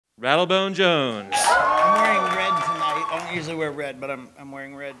Rattlebone Jones. I'm wearing red tonight. I don't usually wear red, but I'm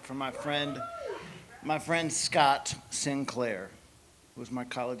wearing red for my friend Scott Sinclair, who was my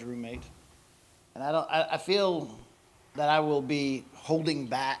college roommate. And I feel that I will be holding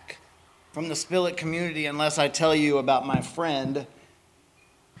back from the Spillit community unless I tell you about my friend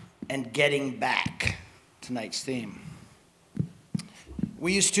and getting back, tonight's theme.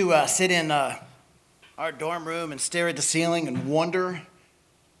 We used to sit in our dorm room and stare at the ceiling and wonder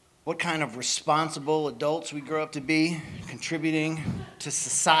what kind of responsible adults we grow up to be, contributing to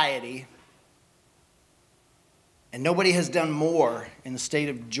society. And nobody has done more in the state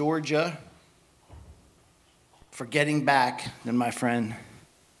of Georgia for getting back than my friend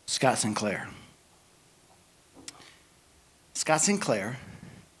Scott Sinclair. Scott Sinclair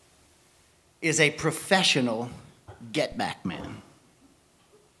is a professional get-back man.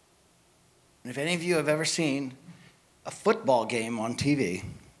 And if any of you have ever seen a football game on TV,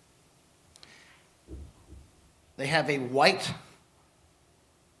 they have a white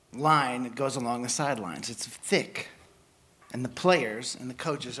line that goes along the sidelines. It's thick, and the players and the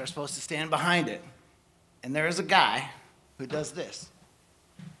coaches are supposed to stand behind it. And there is a guy who does this.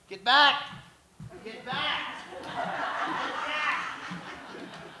 Get back! Get back! Get back!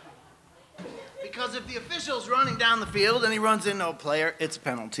 Because if the official's running down the field and he runs into a player, it's a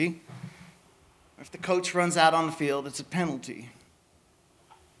penalty. If the coach runs out on the field, it's a penalty.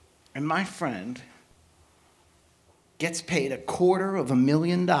 And my friend gets paid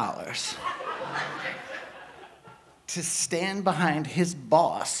 $250,000 to stand behind his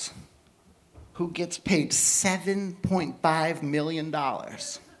boss, who gets paid $7.5 million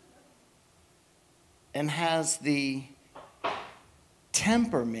and has the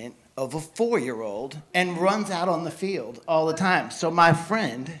temperament of a 4-year-old and runs out on the field all the time. So my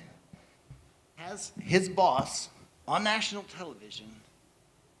friend has his boss on national television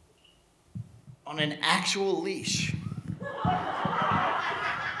on an actual leash.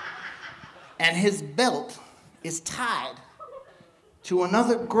 And his belt is tied to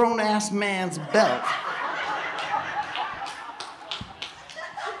another grown-ass man's belt.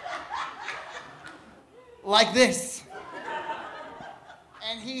 Like this.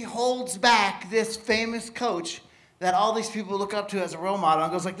 And he holds back this famous coach that all these people look up to as a role model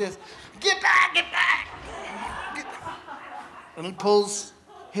and goes like this, get back, get back. And he pulls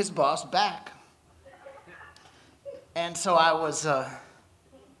his boss back. And so I was, I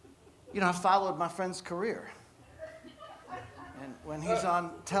followed my friend's career. And when he's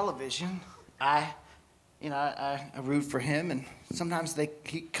on television, I root for him, and sometimes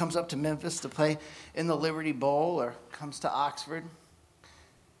he comes up to Memphis to play in the Liberty Bowl or comes to Oxford.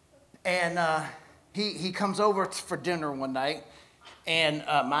 And he comes over for dinner one night, and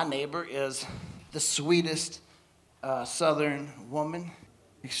my neighbor is the sweetest Southern woman,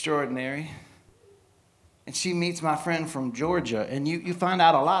 extraordinary. And she meets my friend from Georgia, and you find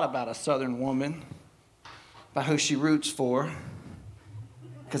out a lot about a Southern woman, by who she roots for,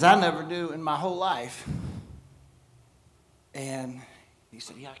 because I never knew in my whole life. And he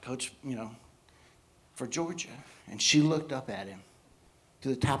said, yeah, I coach, for Georgia. And she looked up at him to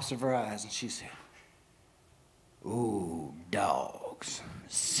the tops of her eyes, and she said, ooh, dogs,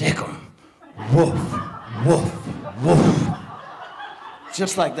 sick 'em, woof, woof, woof.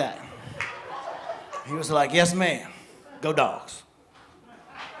 Just like that. He was like, yes, ma'am, go Dogs.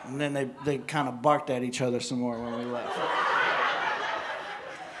 And then they kind of barked at each other some more when we left.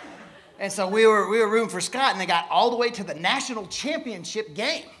 And so we were rooting for Scott, and they got all the way to the national championship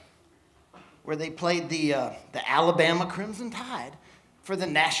game, where they played the Alabama Crimson Tide for the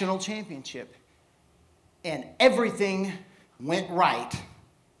national championship. And everything went right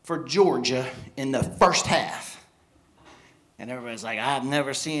for Georgia in the first half. And everybody's like, I've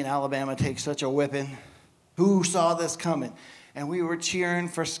never seen Alabama take such a whipping. Who saw this coming? And we were cheering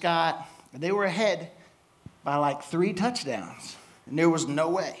for Scott. They were ahead by like 3 touchdowns. And there was no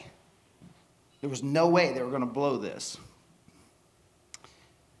way. There was no way they were going to blow this.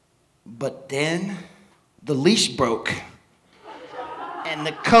 But then the leash broke. And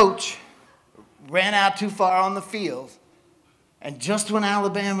the coach ran out too far on the field. And just when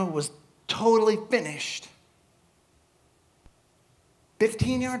Alabama was totally finished,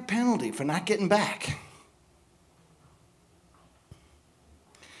 15-yard penalty for not getting back.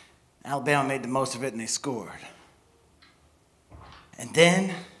 Alabama made the most of it, and they scored. And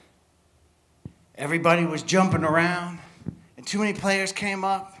then everybody was jumping around, and too many players came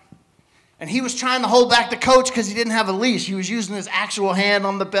up. And he was trying to hold back the coach because he didn't have a leash. He was using his actual hand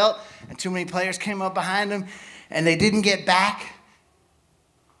on the belt, and too many players came up behind him, and they didn't get back.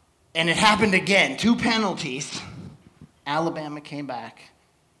 And it happened again, 2 penalties. Alabama came back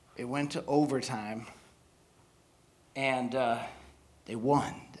It went to overtime, and they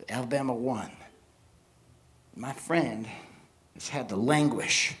won. Alabama won. My friend has had to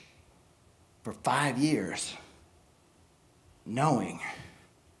languish for 5 years, knowing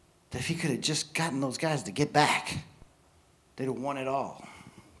that if he could have just gotten those guys to get back, they'd have won it all.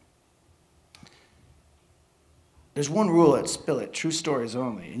 There's one rule at Spillit, true stories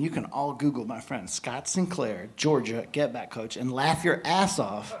only, and you can all Google my friend Scott Sinclair, Georgia Get Back coach, and laugh your ass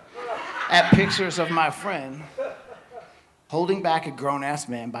off at pictures of my friend holding back a grown-ass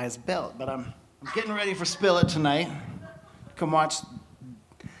man by his belt. But I'm getting ready for Spillit tonight. Come watch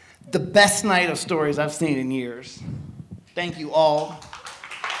the best night of stories I've seen in years. Thank you all.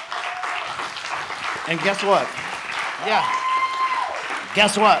 And guess what? Yeah.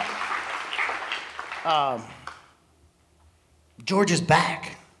 Guess what? Georgia's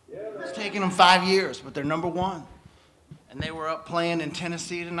back. It's taken them 5 years, but they're number one. And they were up playing in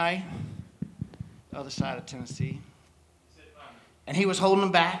Tennessee tonight, the other side of Tennessee. And he was holding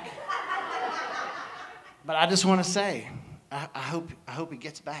them back. But I just want to say, I hope he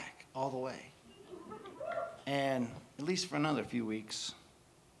gets back all the way. And at least for another few weeks,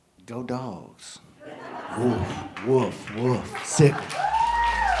 go Dogs. Woof, woof, woof. Sick.